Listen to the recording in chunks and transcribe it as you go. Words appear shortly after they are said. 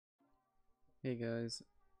Hey guys,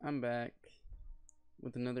 I'm back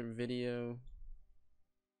with another video.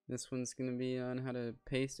 This one's gonna be on how to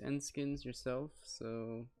paste nskinz yourself.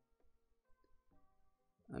 So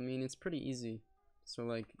I mean, it's pretty easy. So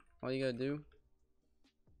like, all you gotta do,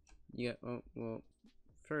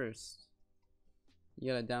 first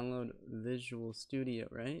you gotta download Visual Studio,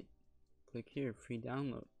 right? Click here, free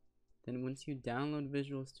download. Then once you download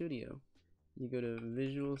Visual Studio, you go to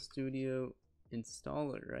Visual Studio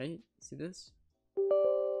Installer, right? See this?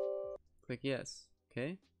 Click yes.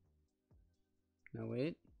 Okay. Now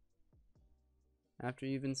wait. After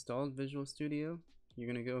you've installed Visual Studio, you're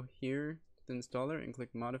gonna go here to the installer and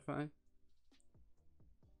click modify.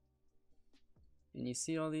 And you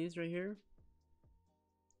see all these right here?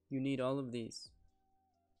 You need all of these.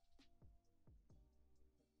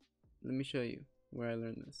 Let me show you where I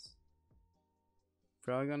learned this.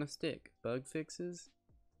 Frog on a stick, bug fixes.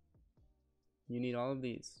 You need all of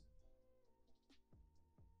these.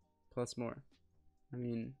 Plus more. I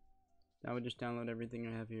mean, that would just download everything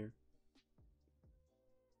I have here.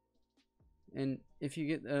 And if you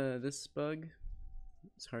get this bug,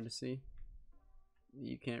 it's hard to see.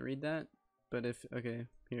 You can't read that. But if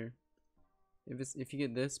here. If you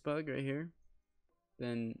get this bug right here,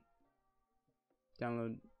 then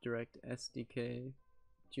download direct SDK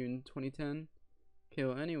June 2010. Okay,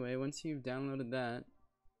 well anyway, once you've downloaded that.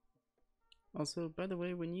 Also, by the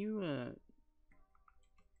way, when you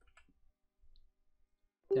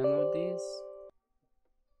download these,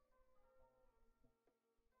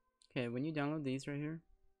 when you download these right here,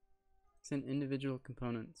 it's in individual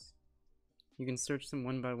components. You can search them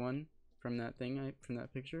one by one from that thing, from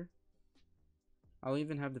that picture. I'll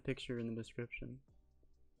even have the picture in the description,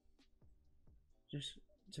 just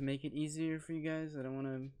to make it easier for you guys. I don't want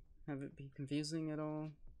to have it be confusing at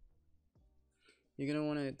all. You're gonna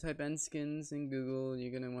want to type nskinz in Google.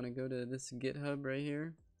 You're gonna want to go to this GitHub right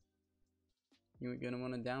here. You're gonna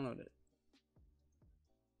want to download it.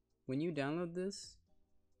 When you download this,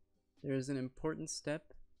 there is an important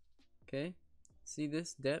step. Okay, see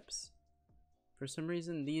this deps? For some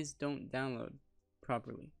reason, these don't download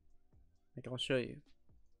properly. Like, I'll show you.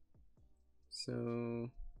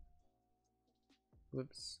 So,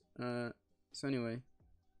 whoops. So anyway,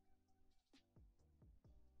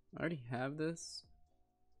 I already have this.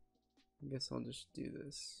 I guess I'll just do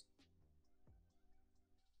this.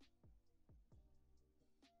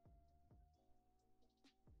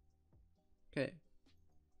 Okay,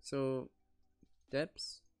 so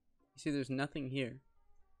deps, you see there's nothing here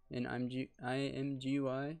in imgui and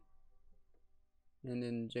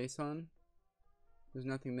in JSON. There's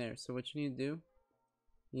nothing there. So what you need to do,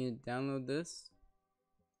 you need to download this,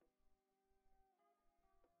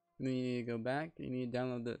 and then you need to go back and you need to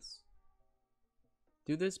download this.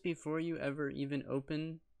 Do this before you ever even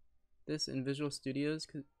open this in Visual Studios,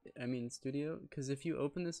 because if you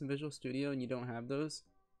open this in Visual Studio and you don't have those,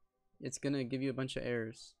 it's gonna give you a bunch of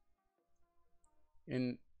errors.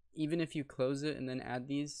 And even if you close it and then add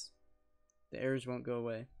these, the errors won't go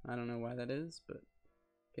away. I don't know why that is, but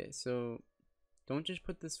okay, so don't just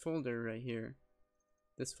put this folder right here.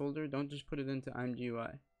 This folder, don't just put it into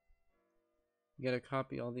imgui. You gotta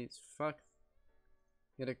copy all these. You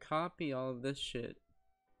gotta copy all of this shit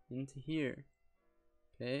into here.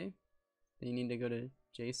 Okay? Then you need to go to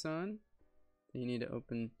JSON. Then you need to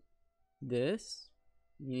open this.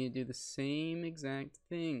 You need to do the same exact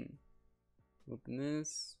thing. Open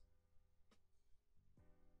this.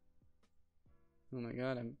 Oh my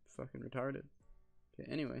god, I'm fucking retarded.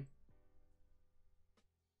 Okay, anyway.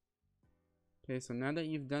 Okay, so now that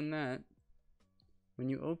you've done that, when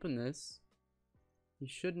you open this, you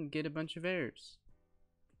shouldn't get a bunch of errors.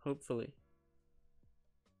 Hopefully.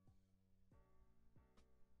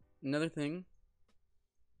 Another thing,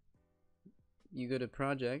 you go to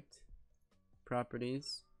Project,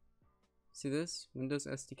 Properties. See this? Windows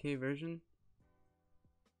SDK version?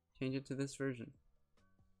 Change it to this version.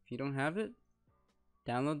 If you don't have it,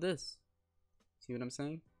 download this. See what I'm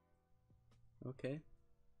saying? Okay.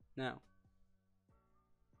 Now,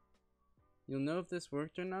 you'll know if this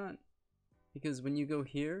worked or not, because when you go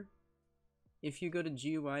here, if you go to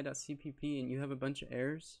gui.cpp and you have a bunch of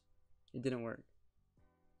errors, it didn't work.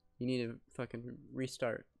 You need to fucking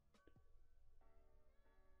restart.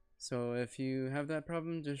 So if you have that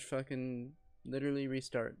problem, just fucking literally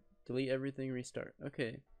restart. Delete everything, restart.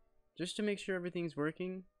 Okay. Just to make sure everything's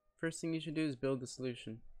working, first thing you should do is build the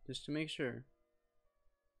solution. Just to make sure.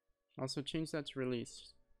 Also change that to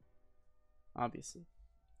release. Obviously.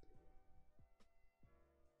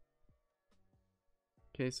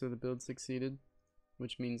 Okay, so the build succeeded.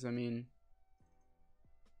 Which means,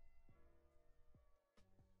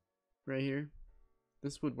 right here.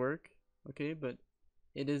 This would work, okay, but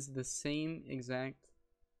it is the same exact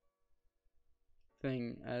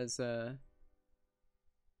thing as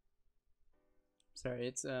sorry,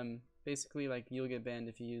 it's basically like you'll get banned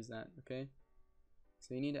if you use that, okay?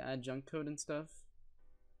 So you need to add junk code and stuff.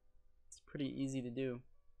 It's pretty easy to do.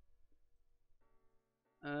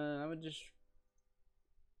 I would just,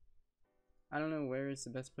 I don't know where is the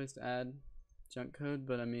best place to add junk code,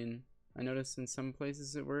 but I mean, I noticed in some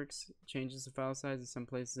places it works, it changes the file size, in some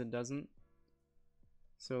places it doesn't.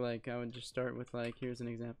 So like I would just start with like, here's an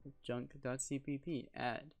example, junk.cpp,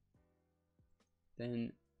 add.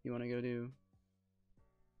 Then you want to go to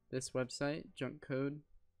this website, junk code,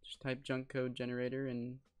 just type junk code generator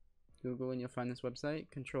in Google and you'll find this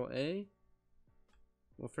website. Control A,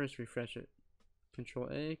 well first refresh it. Control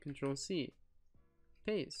A, Control C,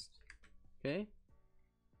 paste, okay?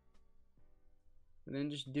 And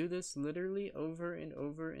then just do this literally over and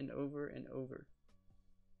over and over and over.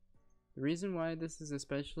 The reason why this is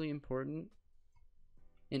especially important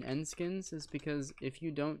in nskinz is because if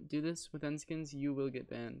you don't do this with nskinz, you will get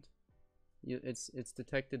banned. It's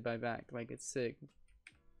detected by VAC, like it's sig.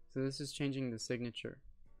 So this is changing the signature.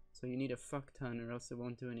 So you need a fuck ton or else it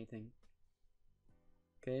won't do anything.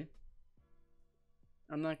 Okay?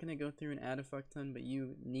 I'm not gonna go through and add a fuck ton, but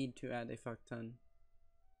you need to add a fuck ton.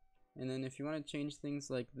 And then if you want to change things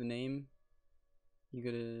like the name, you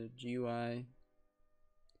go to GUI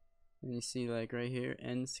and you see like right here,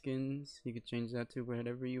 nskinz. You could change that to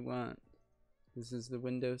whatever you want. This is the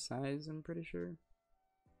window size, I'm pretty sure.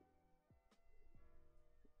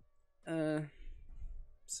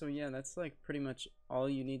 So yeah, that's like pretty much all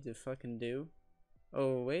you need to fucking do.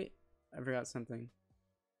 Oh wait, I forgot something.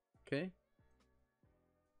 Okay.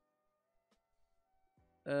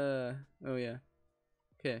 Oh yeah.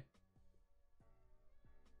 Okay.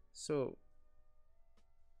 So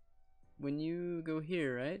when you go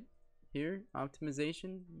here, right? Here,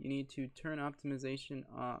 optimization, you need to turn optimization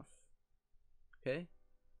off. Okay?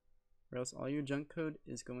 Or else all your junk code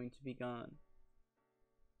is going to be gone.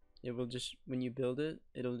 It will just, when you build it,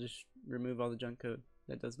 it'll just remove all the junk code.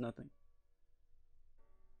 That does nothing.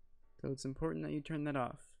 So it's important that you turn that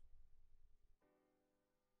off.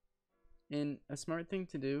 And a smart thing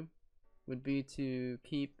to do would be to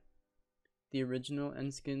keep the original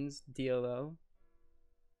nskinz DLL.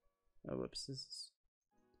 Oh, whoops.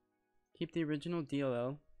 Keep the original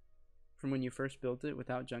DLL from when you first built it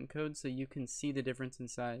without junk code so you can see the difference in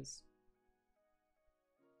size.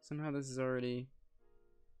 Somehow this is already...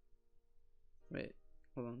 Wait,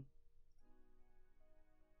 hold on.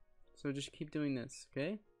 So just keep doing this,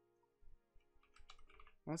 okay?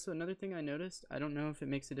 Also, another thing I noticed, I don't know if it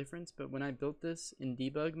makes a difference, but when I built this in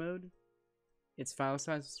debug mode, its file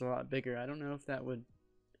size was a lot bigger. I don't know if that would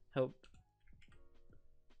help,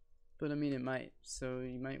 but I mean it might, so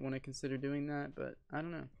you might want to consider doing that, but I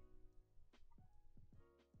don't know.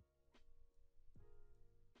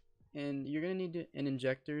 And you're going to need an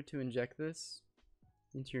injector to inject this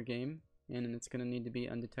into your game, and it's going to need to be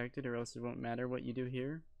undetected or else it won't matter what you do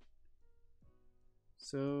here.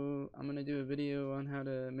 So I'm going to do a video on how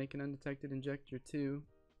to make an undetected injector too.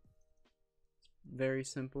 It's very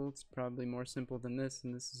simple. It's probably more simple than this,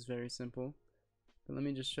 and this is very simple. But let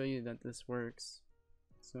me just show you that this works.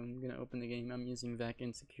 So I'm going to open the game. I'm using VAC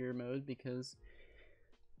insecure mode because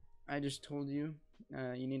I just told you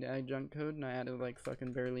you need to add junk code, and I added like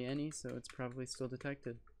fucking barely any, so it's probably still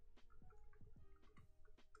detected.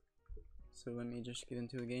 So let me just get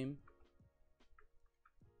into a game.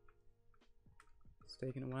 It's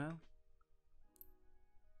taking a while.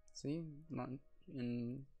 See, I'm on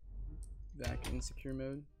in VAC insecure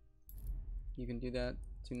mode. You can do that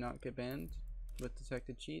to not get banned with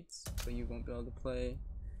detected cheats, but you won't be able to play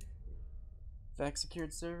VAC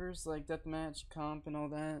secured servers like deathmatch, comp, and all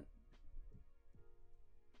that.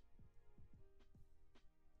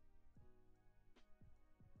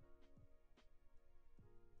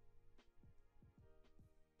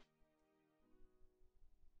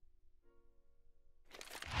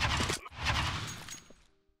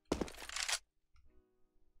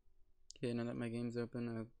 Okay, now that my game's open,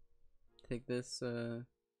 I'll take this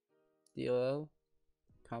DLL,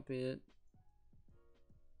 copy it.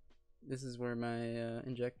 This is where my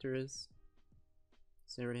injector is.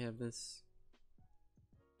 So I already have this.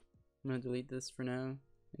 I'm gonna delete this for now,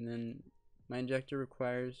 and then my injector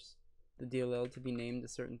requires the DLL to be named to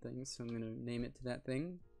certain things, so I'm gonna name it to that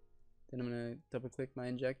thing. Then I'm gonna double click my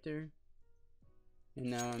injector,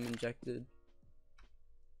 and now I'm injected.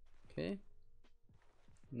 Okay.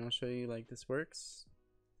 And I'll show you like this works.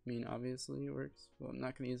 I mean, obviously it works. Well, I'm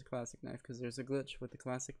not going to use a classic knife because there's a glitch with the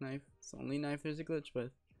classic knife. It's the only knife there's a glitch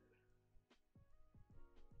with.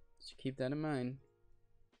 So keep that in mind.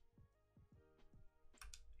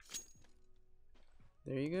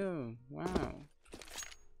 There you go. Wow.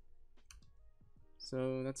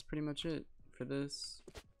 So that's pretty much it for this.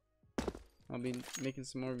 I'll be making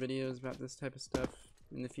some more videos about this type of stuff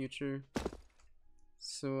in the future.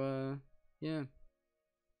 So yeah.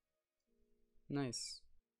 Nice.